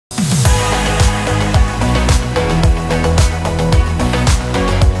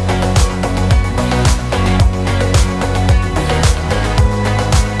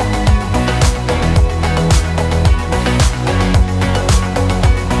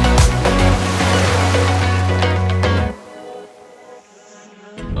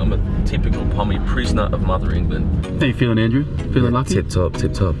chestnut of Mother England. How you feeling, Andrew? Feeling lucky? Tip top,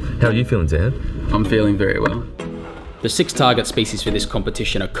 tip top. How are you feeling, Dan? I'm feeling very well. The 6 target species for this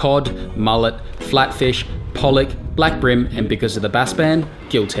competition are cod, mullet, flatfish, pollock, black brim, and because of the bass ban,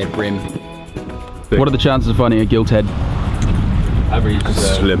 gilthead brim. What are the chances of finding a gilthead? Average.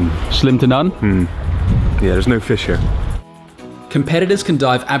 Slim. Slim to none? Yeah, there's no fish here. Competitors can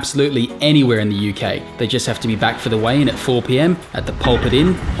dive absolutely anywhere in the UK. They just have to be back for the weigh-in at 4 PM at the Pulpit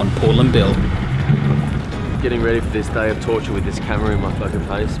Inn on Portland Bill. Getting ready for this day of torture with this camera in my fucking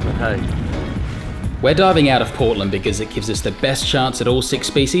face, but hey. We're diving out of Portland because it gives us the best chance at all 6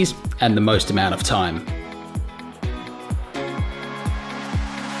 species and the most amount of time.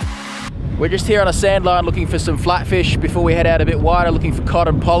 We're just here on a sand line looking for some flatfish before we head out a bit wider, looking for cod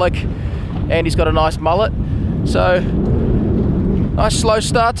and pollock. Andy's got a nice mullet. So, nice slow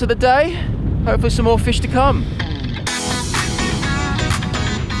start to the day. Hopefully some more fish to come.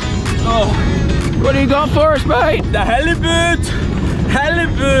 Oh, what do you got for us, mate? The haliboot!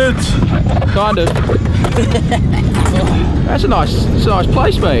 Haliboot! Kind of. That's a nice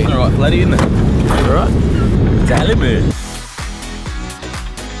place, mate. Alright, bloody, isn't it? Alright. It's a haliboot.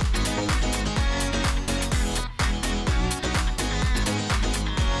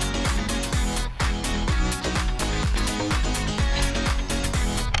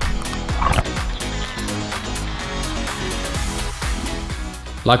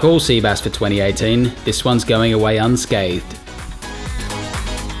 Like all sea bass for 2018, this one's going away unscathed.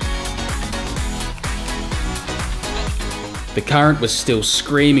 The current was still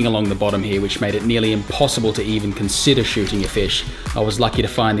screaming along the bottom here, which made it nearly impossible to even consider shooting a fish. I was lucky to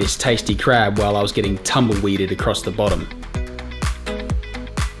find this tasty crab while I was getting tumbleweeded across the bottom.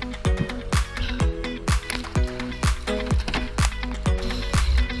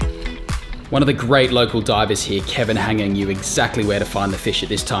 One of the great local divers here, Kevin Hanger, knew exactly where to find the fish at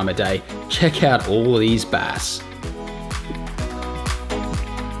this time of day. Check out all these bass.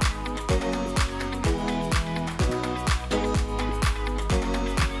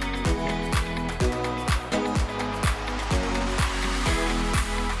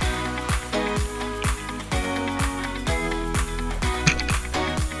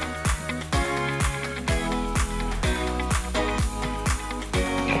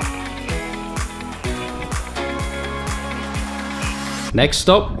 Next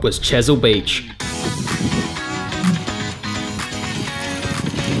stop was Chesil Beach.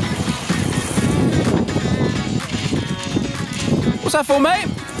 What's that for, mate?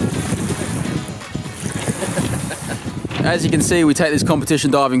 As you can see, we take this competition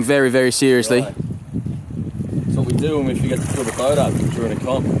diving very, very seriously. Right. That's what we do when we forget to fill the boat up during a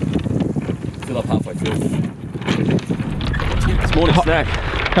comp. Fill up halfway through. It's morning snack.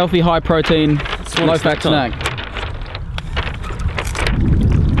 Healthy, high protein, low fat snack.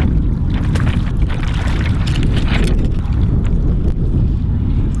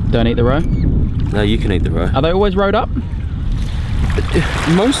 Don't eat the roe? No, you can eat the roe. Are they always rowed up?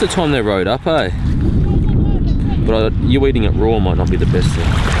 Most of the time they're rowed up, eh? But you eating it raw might not be the best thing.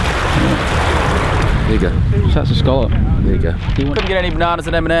 There you go. So that's a scallop. There you go. Couldn't get any bananas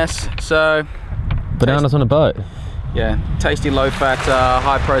at M&S, so... Bananas on a boat? Yeah, tasty, low-fat,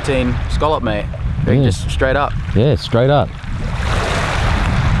 high-protein scallop, mate. Yeah. Just straight up. Yeah, straight up.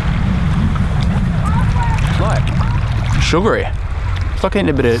 It's like sugary. It's like eating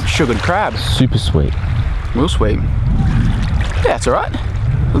a bit of sugared crab. Super sweet. Real sweet. Yeah, it's alright.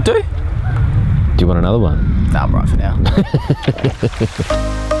 It'll do. Do you want another one? Nah, I'm right for now.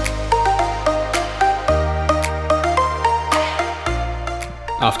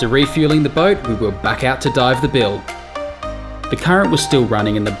 After refueling the boat, we were back out to dive the bill. The current was still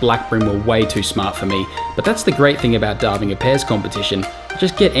running and the black brim were way too smart for me, but that's the great thing about diving a pairs competition.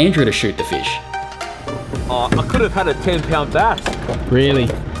 Just get Andrew to shoot the fish. Oh, I could have had a 10-pound bass. Really?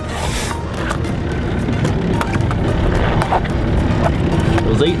 I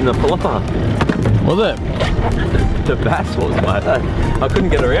was eating the flopper. Was it? The bass was, mate. I couldn't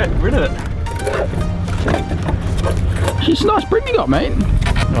get rid of it. She's a nice brim you got, mate.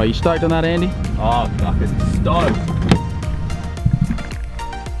 Oh, you stoked on that, Andy? Oh, fucking stoked.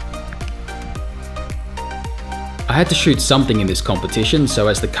 I had to shoot something in this competition, so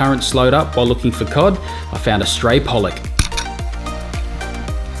as the current slowed up while looking for cod, I found a stray pollock.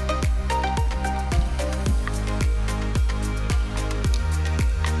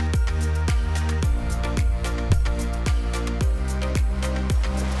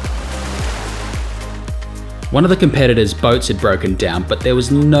 One of the competitors' boats had broken down, but there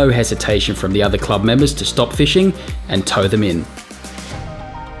was no hesitation from the other club members to stop fishing and tow them in.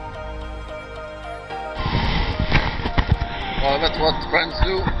 Well, that's what friends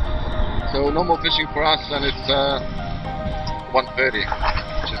do. So no more fishing for us, and it's 1:30,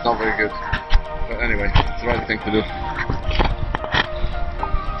 which is not very good. But anyway, it's the right thing to do.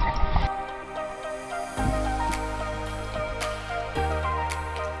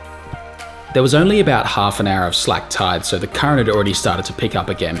 There was only about half an hour of slack tide, so the current had already started to pick up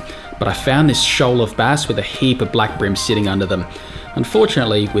again, but I found this shoal of bass with a heap of black brim sitting under them.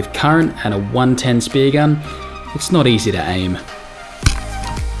 Unfortunately, with current and a 110 spear gun, it's not easy to aim.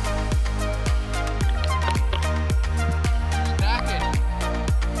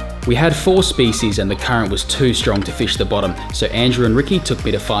 We had 4 species and the current was too strong to fish the bottom, so Andrew and Ricky took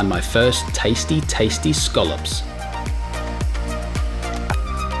me to find my first tasty scallops.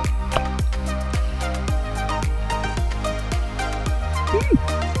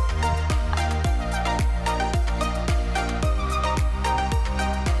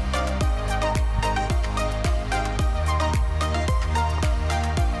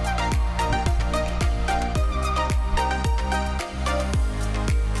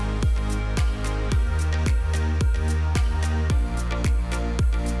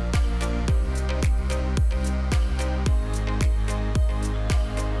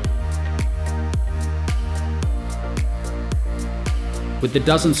 With the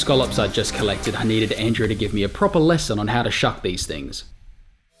dozen scallops I'd just collected, I needed Andrew to give me a proper lesson on how to shuck these things.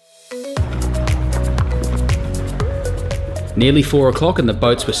 Nearly 4 o'clock and the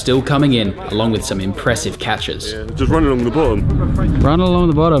boats were still coming in, along with some impressive catches. Yeah, just run along the bottom. Run along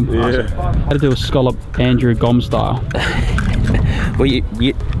the bottom? Yeah. How to do a scallop Andrew Gom style? Well,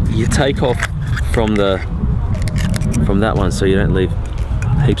 you take off from that one, so you don't leave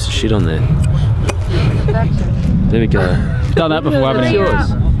heaps of shit on there. There we go. Done that before, haven't you?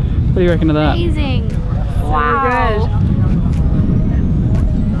 What do you reckon of that? Amazing. Wow.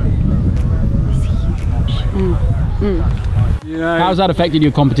 How's that affected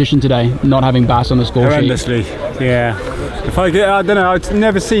your competition today, not having bass on the score sheet? Horrendously, yeah. If I don't know, I've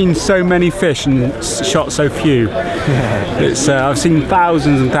never seen so many fish and shot so few. It's I've seen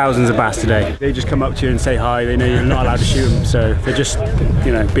thousands and thousands of bass today. They just come up to you and say hi. They know you're not allowed to shoot them, so they're just,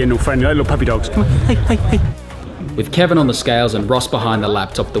 you know, being all friendly, like little puppy dogs. Come on, hey, hey, hey. With Kevin on the scales and Ross behind the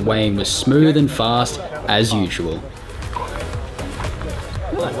laptop, the weighing was smooth and fast, as usual.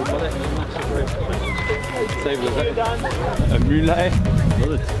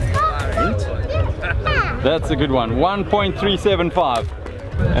 That's a good one. 1.375.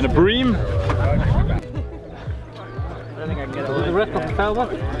 And a bream.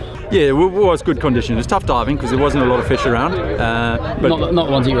 Yeah, it was good conditions. It was tough diving because there wasn't a lot of fish around. But not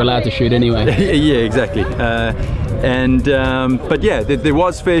the ones that you're allowed to shoot anyway. Yeah, exactly. But yeah, there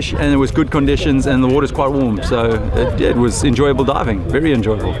was fish and there was good conditions and the water's quite warm. So it was enjoyable diving, very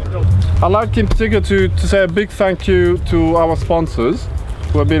enjoyable. I'd like in particular to say a big thank you to our sponsors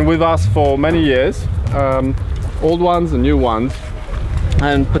who have been with us for many years, old ones and new ones,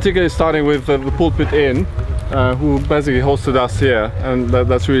 and particularly starting with the Pulpit Inn, who basically hosted us here, and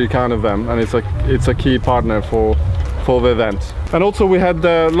that's really kind of them, and it's a key partner for the event. And also we had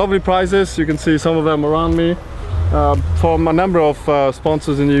lovely prizes. You can see some of them around me from a number of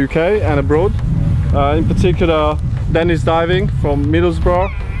sponsors in the UK and abroad. In particular, Dennis Diving from Middlesbrough,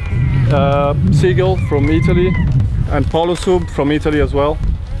 Seagull from Italy, and Polo Sub from Italy as well.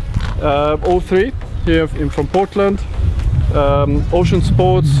 All three here from Portland, Ocean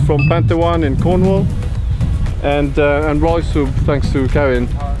Sports from Pantheon in Cornwall, and Roy Sub, thanks to Kevin,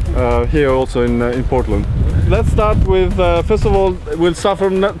 here also in Portland. Let's start with, first of all, we'll start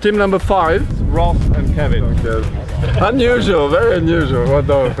from team number 5, Ross and Kevin. Okay. Unusual, very unusual. What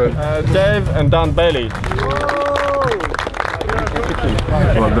Dave and Dan Bailey.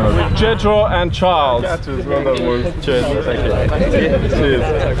 With Jedro and Charles. Cheers. Thank you.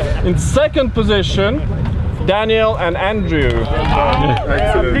 Cheers. In second position, Daniel and Andrew.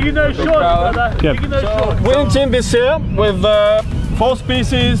 Excellent. Winning team this year with 4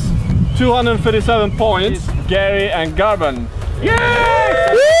 species, 237 points, Gary and Garban. Yay!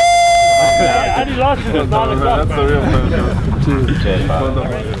 And he lost it at 9 o'clock. That's the real pleasure.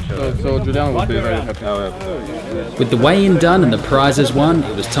 So Julian will be very happy. With the weigh-in done and the prizes won,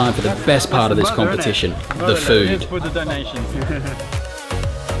 it was time for the best part of this competition, the food. For the donations.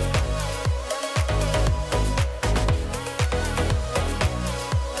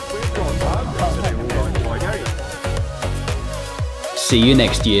 See you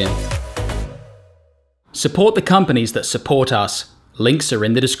next year. Support the companies that support us. Links are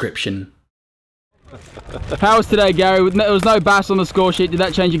in the description. How was today, Gary? There was no bass on the score sheet. Did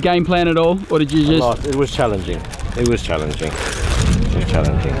that change your game plan at all? Or did you just... It was challenging. It was challenging. It was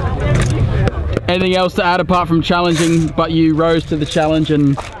challenging. Anything else to add apart from challenging, but you rose to the challenge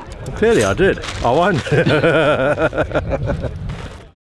and Clearly I did. I won.